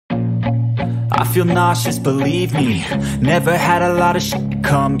I feel nauseous, believe me. Never had a lot of shit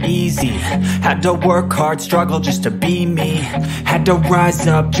come easy. Had to work hard, struggle just to be me. Had to rise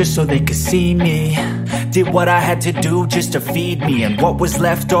up just so they could see me. Did what I had to do just to feed me. And what was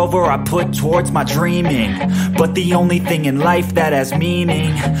left over I put towards my dreaming. But the only thing in life that has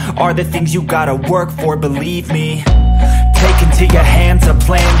meaning are the things you gotta work for, believe me. Take into your hands a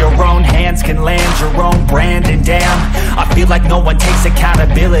plan. Your own hands can land your own brand. And damn, I feel like no one takes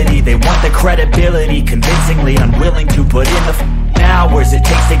accountability. They want the credibility, convincingly unwilling to put in the hours it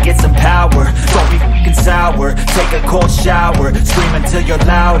takes to get some power. Don't be f***ing sour. Take a cold shower. Scream until you're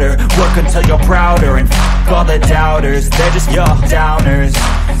louder. Work until you're prouder. And f*** all the doubters, they're just your downers.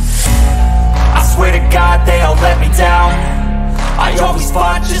 I swear to God they all let me down. I always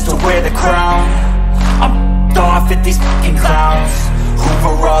fought just to wear the crown. I'm off at these fucking clowns who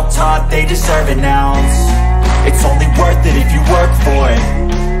were all taught they deserve an ounce. It's only worth it if you work for it.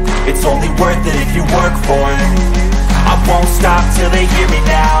 It's only worth it if you work for it. I won't stop till they hear me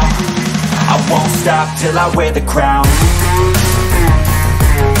now. I won't stop till I wear the crown.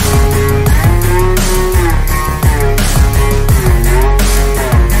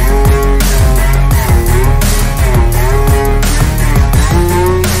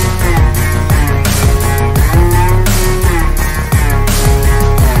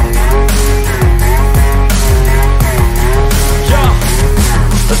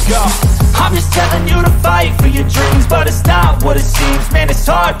 I'm just telling you to fight for your dreams, but it's not what it seems. Man, it's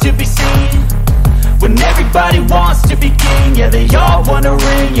hard to be seen when everybody wants to be king. Yeah, they all wanna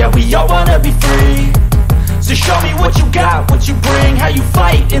ring, yeah, we all wanna be free. So show me what you got, what you bring, how you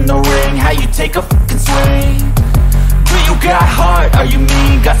fight in the ring, how you take a fucking swing. Do you got heart, are you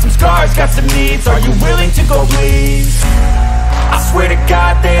mean? Got some scars, got some needs, are you willing to go bleed? I swear to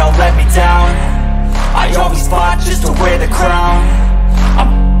God they all let me down. I always fought just to wear the crown.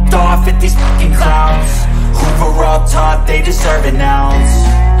 I'm off at these fucking clowns who were all taught they deserve an ounce.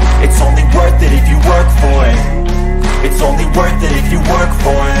 It's only worth it if you work for it. It's only worth it if you work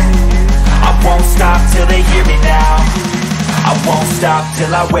for it. I won't stop till they hear me now. I won't stop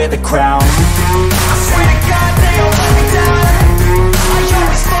till I wear the crown. I swear to God